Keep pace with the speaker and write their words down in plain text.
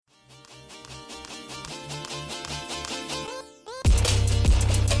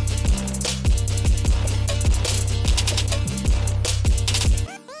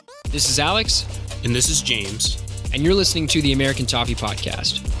This is Alex. And this is James. And you're listening to the American Toffee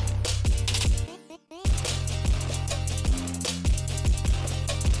Podcast.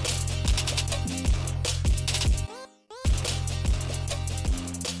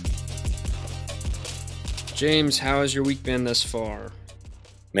 James, how has your week been thus far?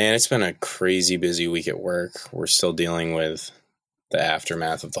 Man, it's been a crazy busy week at work. We're still dealing with the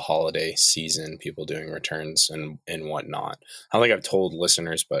aftermath of the holiday season, people doing returns and whatnot. I don't think I've told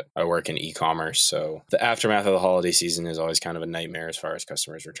listeners, but I work in e-commerce, so the aftermath of the holiday season is always kind of a nightmare as far as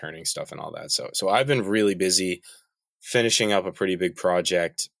customers returning stuff and all that. So I've been really busy finishing up a pretty big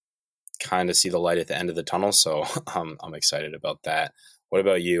project, kind of see the light at the end of the tunnel, so I'm excited about that. What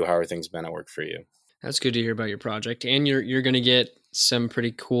about you? How are things been at work for you? That's good to hear about your project. And you're going to get some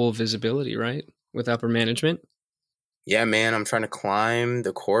pretty cool visibility, right? With upper management. Yeah, man, I'm trying to climb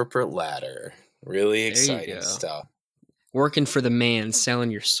the corporate ladder. Really exciting stuff. Working for the man,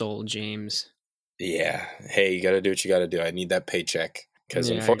 selling your soul, James. Yeah. Hey, you got to do what you got to do. I need that paycheck. Because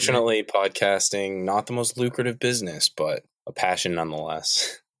unfortunately, podcasting, not the most lucrative business, but a passion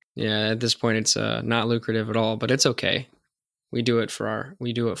nonetheless. Yeah, at this point, it's not lucrative at all, but it's okay. We do it for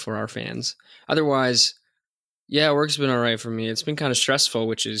our fans. Otherwise, yeah, work's been all right for me. It's been kind of stressful,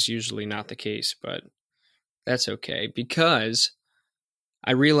 which is usually not the case, but that's okay, because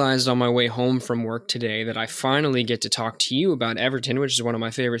I realized on my way home from work today that I finally get to talk to you about Everton, which is one of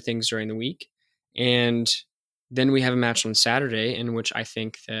my favorite things during the week. And then we have a match on Saturday in which I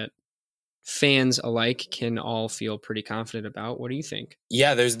think that fans alike can all feel pretty confident about. What do you think?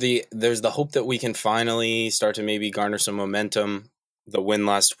 Yeah, there's the hope that we can finally start to maybe garner some momentum. The win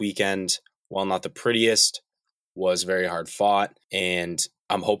last weekend, while not the prettiest, was very hard fought, and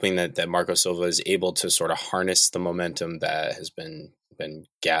I'm hoping that Marco Silva is able to sort of harness the momentum that has been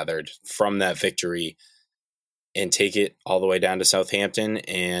gathered from that victory and take it all the way down to Southampton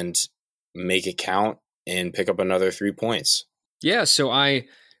and make it count and pick up another 3 points. Yeah, so I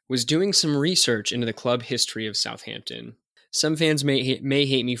was doing some research into the club history of Southampton. Some fans may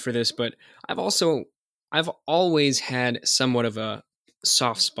hate me for this, but I've always had somewhat of a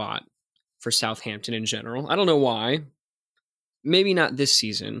soft spot for Southampton in general. I don't know why. Maybe not this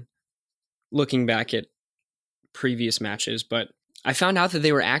season, looking back at previous matches, but I found out that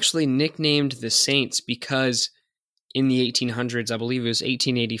they were actually nicknamed the Saints because in the 1800s, I believe it was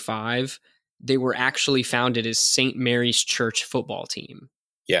 1885, they were actually founded as St. Mary's Church football team.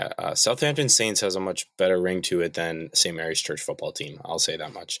 Yeah, Southampton Saints has a much better ring to it than St. Mary's Church football team. I'll say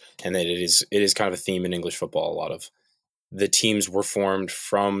that much. And that it is kind of a theme in English football. A lot of the teams were formed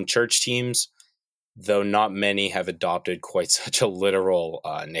from church teams, though not many have adopted quite such a literal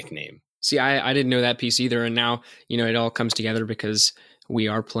nickname. See, I didn't know that piece either. And now, it all comes together because we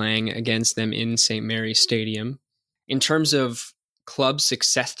are playing against them in St. Mary's Stadium. In terms of club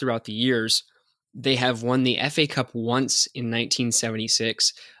success throughout the years, they have won the FA Cup once in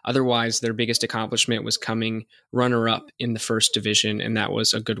 1976. Otherwise, their biggest accomplishment was coming runner-up in the first division, and that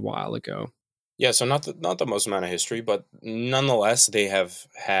was a good while ago. Yeah, so not the most amount of history, but nonetheless, they have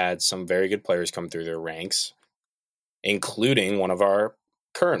had some very good players come through their ranks, including one of our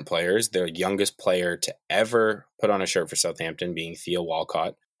current players, their youngest player to ever put on a shirt for Southampton, being Theo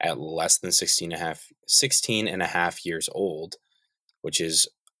Walcott at less than 16 and a half years old, which is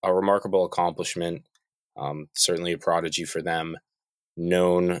a remarkable accomplishment. Certainly a prodigy for them,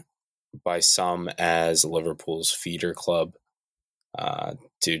 known by some as Liverpool's feeder club,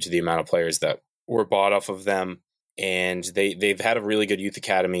 due to the amount of players that were bought off of them. And they've had a really good youth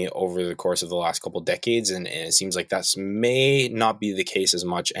academy over the course of the last couple decades, and it seems like that may not be the case as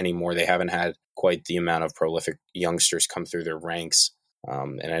much anymore. They haven't had quite the amount of prolific youngsters come through their ranks.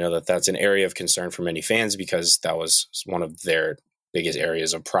 And I know that that's an area of concern for many fans because that was one of their biggest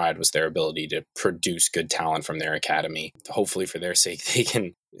areas of pride, was their ability to produce good talent from their academy. Hopefully for their sake, they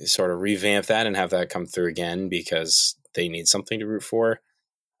can sort of revamp that and have that come through again, because they need something to root for.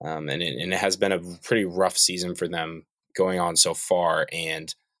 And it has been a pretty rough season for them going on so far,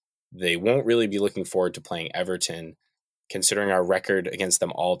 and they won't really be looking forward to playing Everton, considering our record against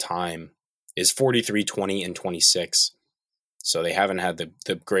them all time is 43, 20, and 26. So they haven't had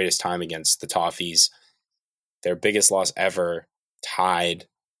the greatest time against the Toffees. Their biggest loss ever, tied.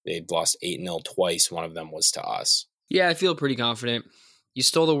 They'd lost 8-0 twice. One of them was to us. Yeah, I feel pretty confident. You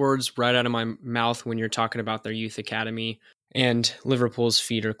stole the words right out of my mouth when you're talking about their youth academy and Liverpool's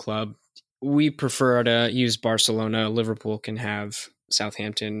feeder club. We prefer to use Barcelona. Liverpool can have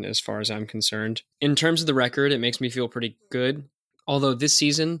Southampton as far as I'm concerned. In terms of the record, it makes me feel pretty good. Although this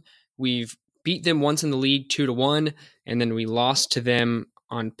season, we've beat them once in the league 2-1, and then we lost to them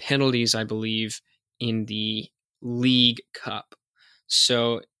on penalties, I believe, in the League Cup.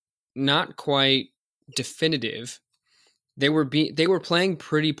 So not quite definitive. They were playing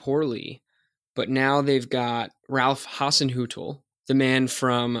pretty poorly, but now they've got Ralph Hasenhüttl, the man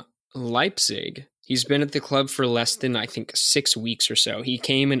from Leipzig. He's been at the club for less than, I think, 6 weeks or so. He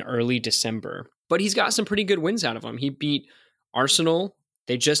came in early December, but he's got some pretty good wins out of him. He beat Arsenal.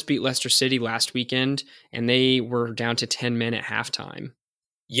 They just beat Leicester City last weekend, and they were down to 10 men at halftime.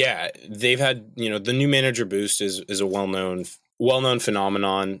 Yeah, they've had, the new manager boost is a well-known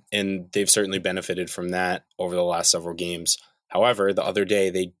phenomenon, and they've certainly benefited from that over the last several games. However, the other day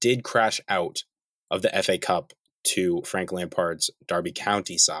they did crash out of the FA Cup to Frank Lampard's Derby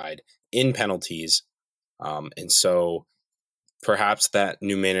County side in penalties. And so perhaps that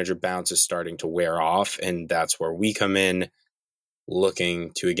new manager bounce is starting to wear off, and that's where we come in,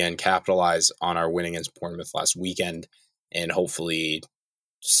 looking to again capitalize on our win against Bournemouth last weekend and hopefully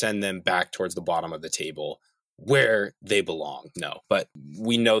send them back towards the bottom of the table where they belong. No, but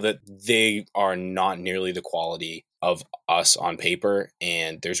we know that they are not nearly the quality of us on paper,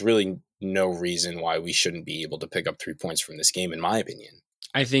 and there's really no reason why we shouldn't be able to pick up 3 points from this game, in my opinion.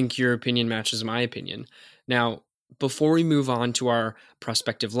 I think your opinion matches my opinion. Now, before we move on to our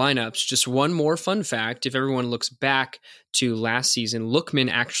prospective lineups, just one more fun fact. If everyone looks back to last season, Lookman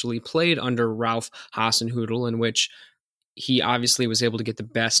actually played under Ralph Hasenhüttl, in which he obviously was able to get the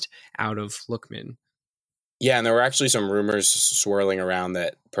best out of Lookman. Yeah, and there were actually some rumors swirling around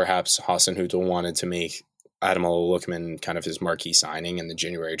that perhaps Hasenhüttl wanted to make Ademola Lookman kind of his marquee signing in the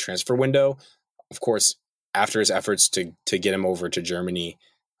January transfer window. Of course, after his efforts to get him over to Germany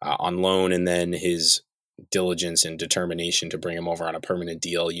on loan, and then his diligence and determination to bring him over on a permanent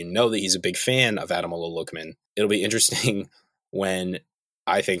deal, you know that he's a big fan of Ademola Lookman. It'll be interesting when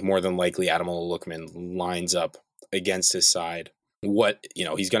I think more than likely Ademola Lookman lines up against his side.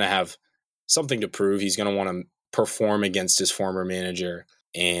 He's going to have something to prove. He's going to want to perform against his former manager,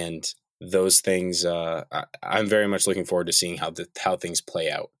 and those things. I'm very much looking forward to seeing how things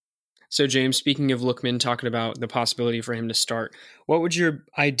play out. So, James, speaking of Lookman, talking about the possibility for him to start, what would your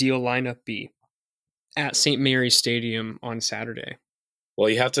ideal lineup be at St. Mary's Stadium on Saturday? Well,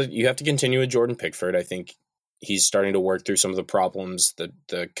 you have to continue with Jordan Pickford. I think he's starting to work through some of the problems,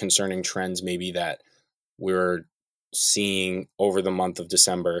 the concerning trends maybe that we're seeing over the month of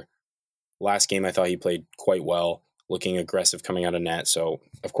December. Last game, I thought he played quite well, looking aggressive coming out of net. So,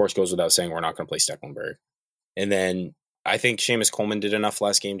 of course, goes without saying we're not going to play Stecklenburg. And then I think Seamus Coleman did enough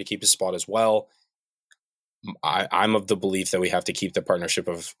last game to keep his spot as well. I'm of the belief that we have to keep the partnership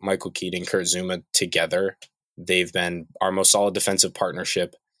of Michael Keating, Kurt Zouma together. They've been our most solid defensive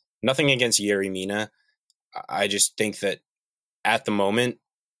partnership. Nothing against Yerry Mina. I just think that at the moment,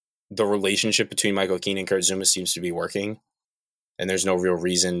 the relationship between Michael Keating and Kurt Zouma seems to be working, and there's no real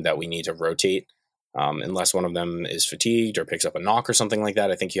reason that we need to rotate unless one of them is fatigued or picks up a knock or something like that.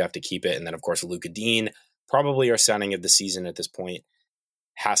 I think you have to keep it. And then, of course, Luca Dean, probably our signing of the season at this point,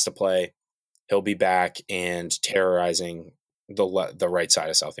 has to play. He'll be back and terrorizing the right side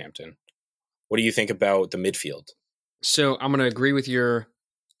of Southampton. What do you think about the midfield? So I'm going to agree with your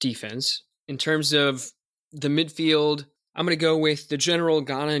defense. In terms of the midfield, I'm going to go with the general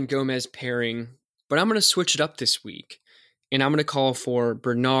Ghana and Gomez pairing, but I'm going to switch it up this week. And I'm going to call for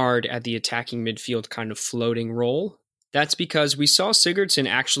Bernard at the attacking midfield kind of floating role. That's because we saw Sigurdsson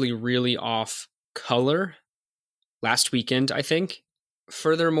actually really off color last weekend, I think.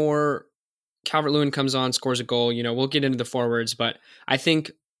 Furthermore, Calvert-Lewin comes on, scores a goal. We'll get into the forwards, but I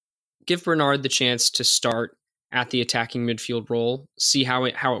think give Bernard the chance to start at the attacking midfield role, see how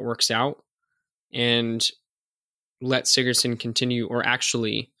it works out, and let Sigurdsson continue or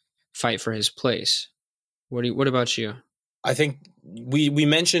actually fight for his place. What about you? I think we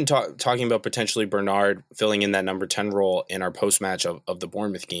mentioned talking about potentially Bernard filling in that number 10 role in our post-match of the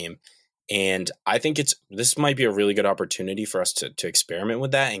Bournemouth game. And I think this might be a really good opportunity for us to experiment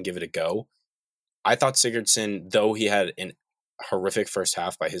with that and give it a go. I thought Sigurdsson, though he had a horrific first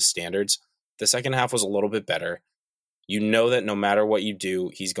half by his standards, the second half was a little bit better. You know that no matter what you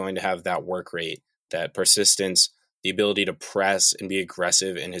do, he's going to have that work rate, that persistence, the ability to press and be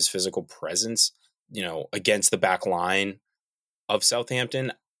aggressive in his physical presence, against the back line of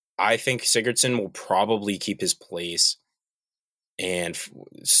Southampton. I think Sigurdsson will probably keep his place. And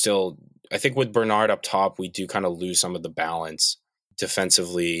still, I think with Bernard up top, we do kind of lose some of the balance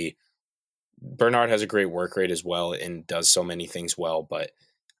defensively. Bernard has a great work rate as well and does so many things well, but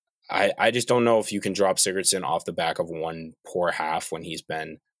I just don't know if you can drop Sigurdsson off the back of one poor half when he's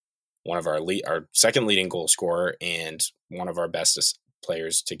been one of our second leading goal scorer and one of our best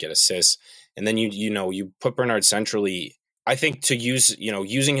players to get assists. And then you put Bernard centrally I think to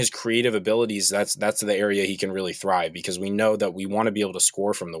using his creative abilities, that's the area he can really thrive, because we know that we want to be able to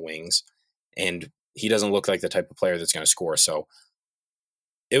score from the wings, and he doesn't look like the type of player that's going to score. So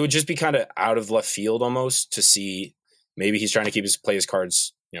it would just be kind of out of left field almost to see, maybe he's trying to keep his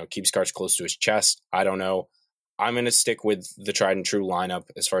cards close to his chest. I don't know. I'm going to stick with the tried and true lineup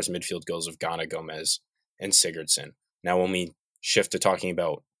as far as midfield goes of Ghana, Gomez, and Sigurdsson. Now, when we shift to talking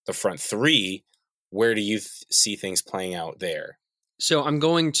about the front three, where do you see things playing out there? So I'm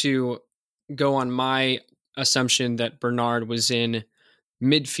going to go on my assumption that Bernard was in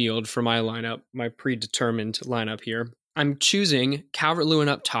midfield for my lineup, my predetermined lineup here. I'm choosing Calvert-Lewin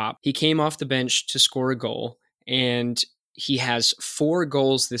up top. He came off the bench to score a goal, and he has 4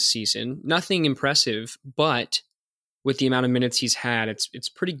 goals this season. Nothing impressive, but with the amount of minutes he's had, it's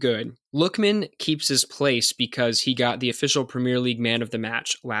pretty good. Lookman keeps his place because he got the official Premier League Man of the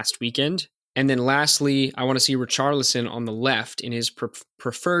Match last weekend. And then lastly, I want to see Richarlison on the left in his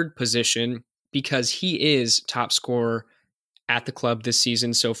preferred position, because he is top scorer at the club this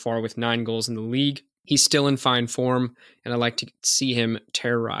season so far with 9 goals in the league. He's still in fine form, and I like to see him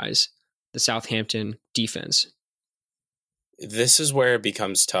terrorize the Southampton defense. This is where it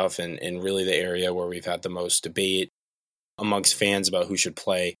becomes tough, and really the area where we've had the most debate amongst fans about who should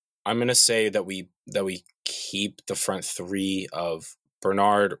play. I'm going to say that we keep the front three of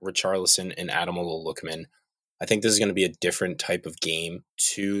Bernard, Richarlison, and Ademola Lookman. I think this is going to be a different type of game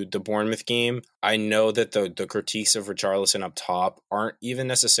to the Bournemouth game. I know that the critiques of Richarlison up top aren't even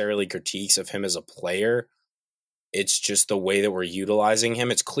necessarily critiques of him as a player. It's just the way that we're utilizing him.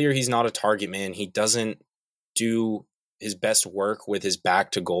 It's clear he's not a target man. He doesn't do his best work with his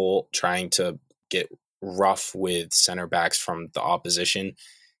back to goal, trying to get rough with center backs from the opposition.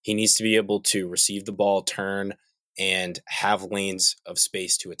 He needs to be able to receive the ball, turn, and have lanes of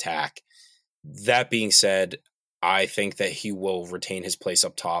space to attack. That being said, I think that he will retain his place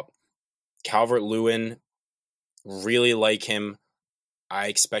up top. Calvert-Lewin, really like him. I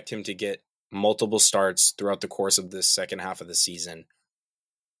expect him to get multiple starts throughout the course of this second half of the season.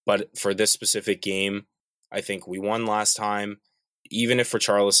 But for this specific game, I think we won last time. Even if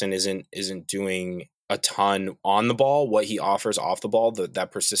Richarlison isn't doing a ton on the ball, what he offers off the ball,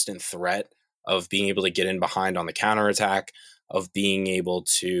 that persistent threat of being able to get in behind on the counterattack, of being able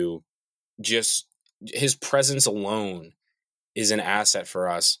to just, his presence alone is an asset for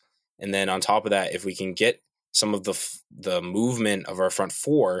us. And then on top of that, if we can get some of the movement of our front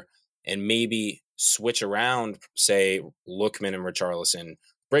four and maybe switch around, say, Lookman and Richarlison,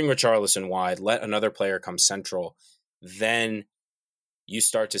 bring Richarlison wide, let another player come central, then you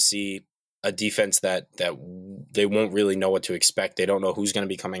start to see a defense that they won't really know what to expect. They don't know who's going to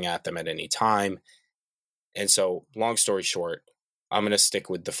be coming at them at any time. And so, long story short, I'm going to stick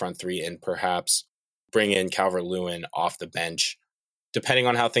with the front three and perhaps bring in Calvert-Lewin off the bench, depending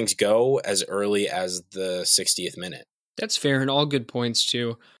on how things go, as early as the 60th minute. That's fair, and all good points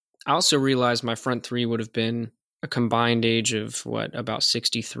too. I also realized my front three would have been a combined age of, about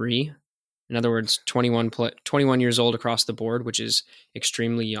 63? In other words, 21 years old across the board, which is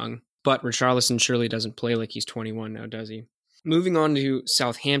extremely young. But Richarlison surely doesn't play like he's 21 now, does he? Moving on to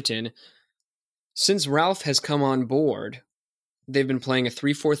Southampton, since Ralph has come on board, they've been playing a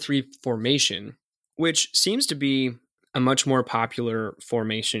 3-4-3 formation, which seems to be a much more popular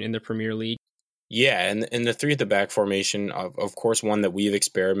formation in the Premier League. Yeah, and the 3 at the back formation, of course, one that we've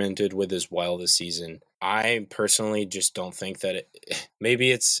experimented with as well this season. I personally just don't think that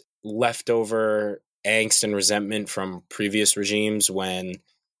maybe it's leftover angst and resentment from previous regimes when,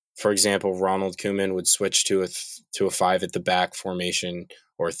 for example, Ronald Koeman would switch to a 5 at the back formation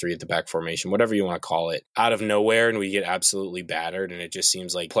or 3 at the back formation, whatever you want to call it, out of nowhere, and we get absolutely battered, and it just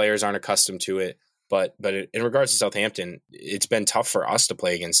seems like players aren't accustomed to it. But in regards to Southampton, it's been tough for us to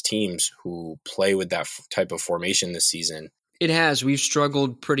play against teams who play with that type of formation this season. It has. We've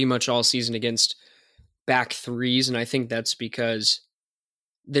struggled pretty much all season against back threes, and I think that's because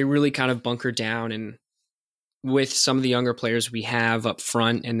they really kind of bunker down, and with some of the younger players we have up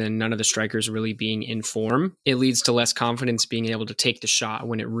front and then none of the strikers really being in form, it leads to less confidence being able to take the shot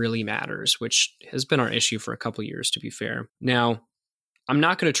when it really matters, which has been our issue for a couple years, to be fair. Now, I'm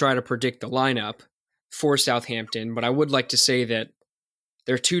not going to try to predict the lineup for Southampton, but I would like to say that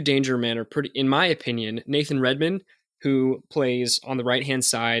their 2 danger men are pretty, in my opinion, Nathan Redmond, who plays on the right-hand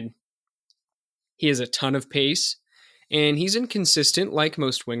side. He has a ton of pace, and he's inconsistent like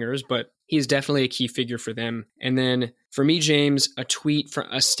most wingers, but he's definitely a key figure for them. And then for me, James,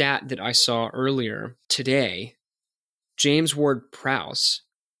 a stat that I saw earlier today, James Ward-Prowse,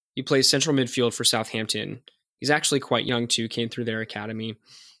 he plays central midfield for Southampton. He's actually quite young too, came through their academy.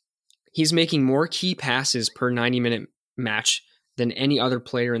 He's making more key passes per 90-minute match than any other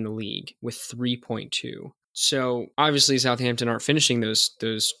player in the league with 3.2. So obviously Southampton aren't finishing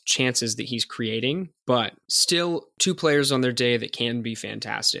those chances that he's creating, but still two players on their day that can be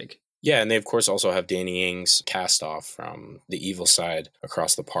fantastic. Yeah, and they, of course, also have Danny Ings cast off from the evil side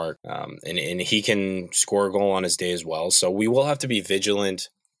across the park. And he can score a goal on his day as well. So we will have to be vigilant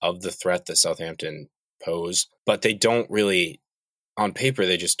of the threat that Southampton pose. But they don't really, on paper,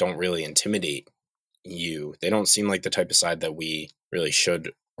 they just don't really intimidate you. They don't seem like the type of side that we really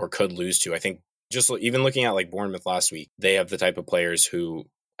should or could lose to. I think just even looking at like Bournemouth last week, they have the type of players who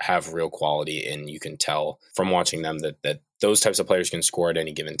have real quality, and you can tell from watching them that those types of players can score at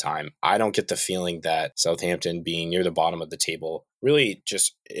any given time. I don't get the feeling that Southampton, being near the bottom of the table, really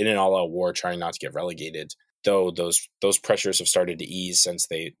just in an all-out war trying not to get relegated, though those pressures have started to ease since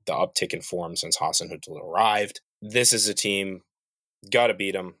the uptick in form since Hasenhüttl arrived. This is a team, got to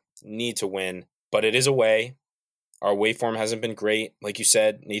beat them, need to win, but it is away. Our away form hasn't been great. Like you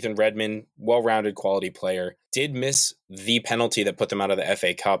said, Nathan Redmond, well-rounded quality player, did miss the penalty that put them out of the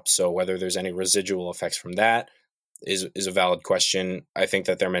FA Cup. So whether there's any residual effects from that is a valid question. I think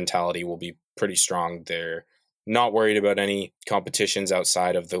that their mentality will be pretty strong. They're not worried about any competitions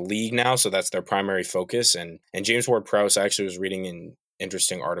outside of the league now, so that's their primary focus. And James Ward-Prowse, I actually was reading an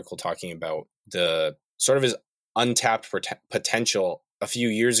interesting article talking about the sort of his untapped potential. A few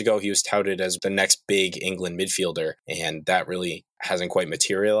years ago, he was touted as the next big England midfielder, and that really hasn't quite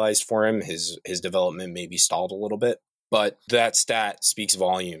materialized for him. His development maybe stalled a little bit, but that stat speaks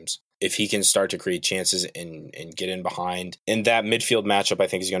volumes. If he can start to create chances and get in behind, and that midfield matchup, I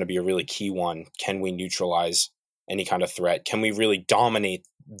think, is going to be a really key one. Can we neutralize any kind of threat? Can we really dominate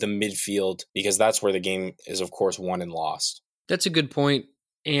the midfield? Because that's where the game is, of course, won and lost. That's a good point,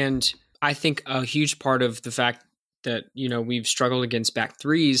 and I think a huge part of the fact that, you know, we've struggled against back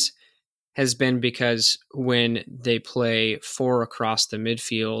threes has been because when they play four across the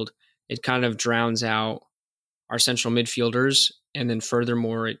midfield, it kind of drowns out our central midfielders. And then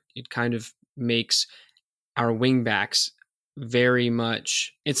furthermore, it kind of makes our wingbacks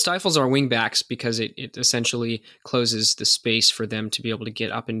it stifles our wingbacks because it essentially closes the space for them to be able to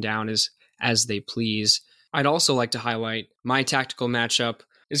get up and down as they please. I'd also like to highlight my tactical matchup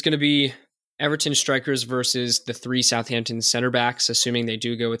is going to be Everton strikers versus the three Southampton center backs, assuming they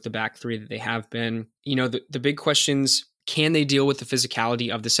do go with the back three that they have been. You know, the big questions, can they deal with the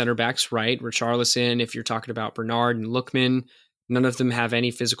physicality of the center backs, right? Richarlison, if you're talking about Bernard and Lookman, none of them have any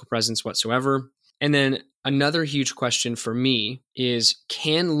physical presence whatsoever. And then another huge question for me is,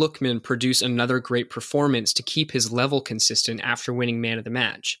 can Lookman produce another great performance to keep his level consistent after winning man of the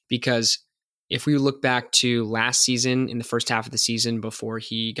match? Because if we look back to last season, in the first half of the season before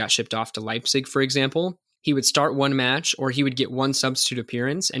he got shipped off to Leipzig, for example, he would start one match or he would get one substitute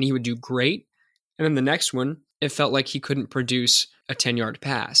appearance and he would do great. And then the next one, it felt like he couldn't produce a 10-yard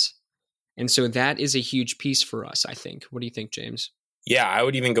pass. And so that is a huge piece for us, I think. What do you think, James? Yeah, I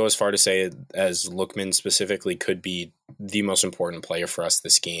would even go as far to say as Lookman specifically could be the most important player for us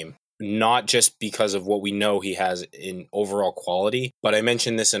this game. Not just because of what we know he has in overall quality, but I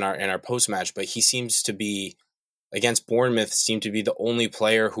mentioned this in our post-match, but he seems to be, against Bournemouth, seemed to be the only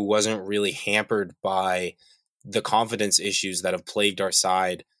player who wasn't really hampered by the confidence issues that have plagued our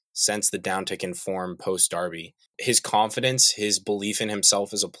side since the downtick in form post-Derby. His confidence, his belief in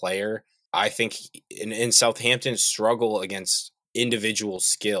himself as a player, I think in Southampton struggle against individual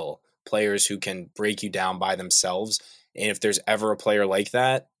skill, players who can break you down by themselves. And if there's ever a player like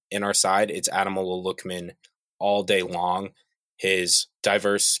that in our side, it's Ademola Lookman all day long. His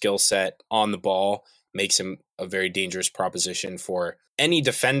diverse skill set on the ball makes him a very dangerous proposition for any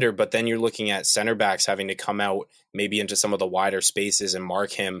defender, but then you're looking at center backs having to come out maybe into some of the wider spaces and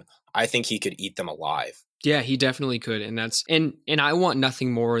mark him. I think he could eat them alive. Yeah, he definitely could. And that's and I want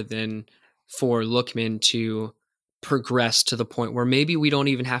nothing more than for Lookman to progress to the point where maybe we don't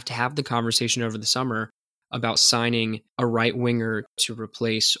even have to have the conversation over the summer about signing a right winger to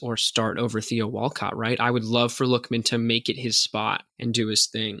replace or start over Theo Walcott, right? I would love for Lookman to make it his spot and do his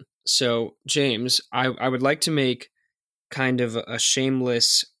thing. So, James, I would like to make kind of a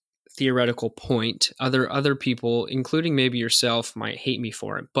shameless theoretical point. Other people, including maybe yourself, might hate me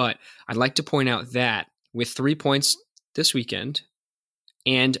for it, but I'd like to point out that with 3 points this weekend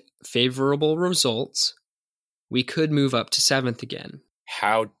and favorable results, we could move up to 7th again.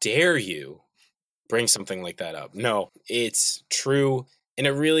 How dare you bring something like that up? No, it's true. And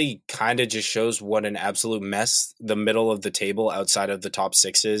it really kind of just shows what an absolute mess the middle of the table outside of the top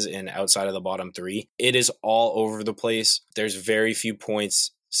sixes and outside of the bottom three. It is all over the place. There's very few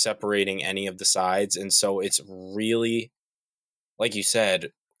points separating any of the sides. And so it's really, like you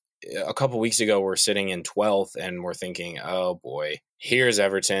said, a couple weeks ago, we're sitting in 12th and we're thinking, oh boy, here's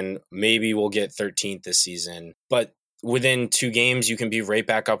Everton. Maybe we'll get 13th this season. But within 2 games, you can be right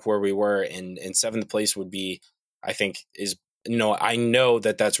back up where we were. And 7th place would be, I think, I know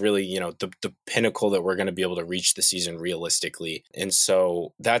that that's really, the pinnacle that we're going to be able to reach the season realistically. And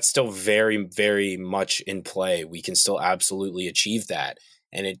so that's still very, very much in play. We can still absolutely achieve that.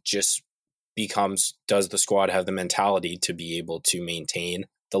 And it just becomes, does the squad have the mentality to be able to maintain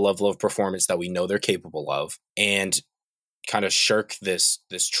the level of performance that we know they're capable of and kind of shirk this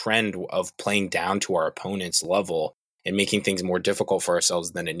trend of playing down to our opponent's level and making things more difficult for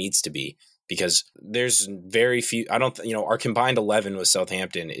ourselves than it needs to be? Because there's very few, our combined 11 with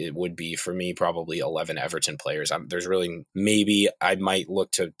Southampton, it would be for me probably 11 Everton players. There's really, maybe I might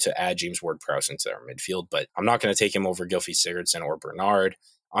look to add James Ward-Prowse into our midfield, but I'm not going to take him over Gylfi Sigurdsson or Bernard.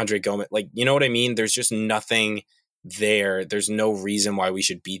 Andre Gomez, you know what I mean? There's just nothing there. There's no reason why we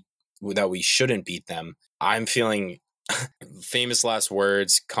shouldn't beat them. I'm feeling, famous last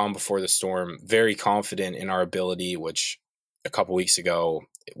words, calm before the storm, very confident in our ability, which a couple weeks ago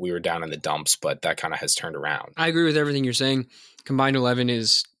we were down in the dumps, but that kind of has turned around. I agree with everything you're saying. Combined 11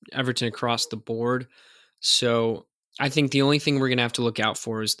 is Everton across the board. So I think the only thing we're going to have to look out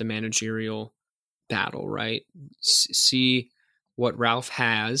for is the managerial battle, right? See what Ralph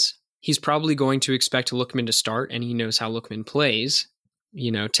has. He's probably going to expect Lookman to start, and he knows how Lookman plays.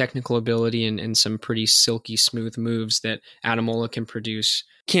 Technical ability and some pretty silky smooth moves that Ademola can produce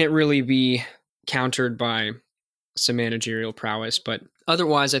can't really be countered by some managerial prowess. But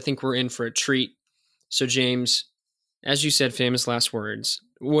otherwise, I think we're in for a treat. So, James, as you said, famous last words,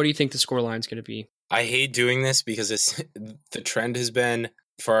 what do you think the scoreline is going to be? I hate doing this because the trend has been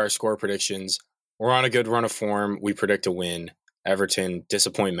for our score predictions. We're on a good run of form. We predict a win. Everton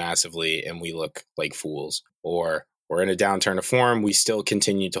disappoint massively and we look like fools. Or we're in a downturn of form. We still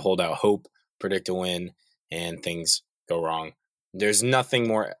continue to hold out hope, predict a win, and things go wrong. There's nothing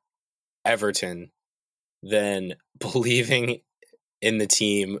more Everton than believing in the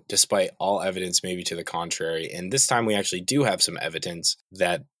team despite all evidence maybe to the contrary. And this time we actually do have some evidence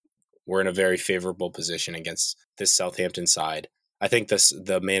that we're in a very favorable position against this Southampton side. I think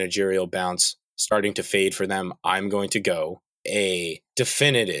the managerial bounce starting to fade for them. I'm going to go a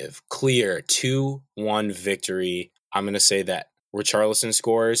definitive, clear 2-1 victory. I'm going to say that Richarlison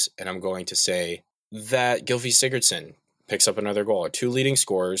scores, and I'm going to say that Gylfi Sigurdsson picks up another goal. Our 2 leading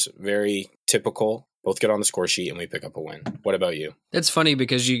scorers, very typical. Both get on the score sheet and we pick up a win. What about you? That's funny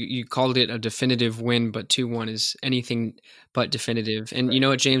because you called it a definitive win, but 2-1 is anything but definitive. And right. You know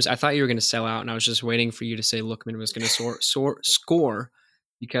what, James? I thought you were going to sell out, and I was just waiting for you to say Lookman was going to score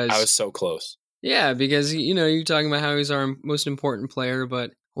because I was so close. Yeah, because you're talking about how he's our most important player,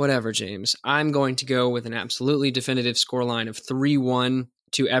 but whatever, James. I'm going to go with an absolutely definitive scoreline of 3-1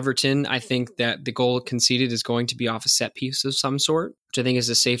 to Everton. I think that the goal conceded is going to be off a set piece of some sort, which I think is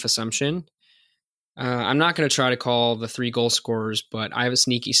a safe assumption. I'm not going to try to call the 3 goal scorers, but I have a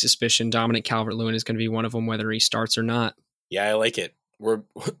sneaky suspicion Dominic Calvert-Lewin is going to be one of them, whether he starts or not. Yeah, I like it. We're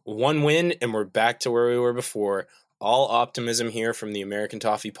 1 win and we're back to where we were before. All optimism here from the American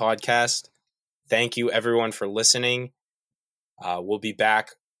Toffee Podcast. Thank you, everyone, for listening. We'll be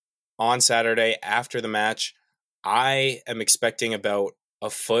back on Saturday after the match. I am expecting about a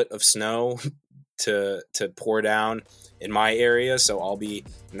foot of snow to pour down in my area, so I'll be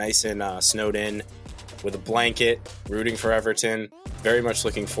nice and snowed in with a blanket, rooting for Everton. Very much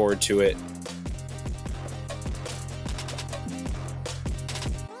looking forward to it.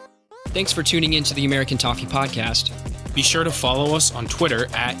 Thanks for tuning in to the American Toffee Podcast. Be sure to follow us on Twitter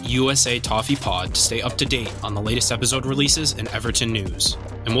at USA Toffee Pod to stay up to date on the latest episode releases and Everton news.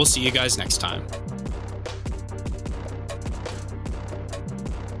 And we'll see you guys next time.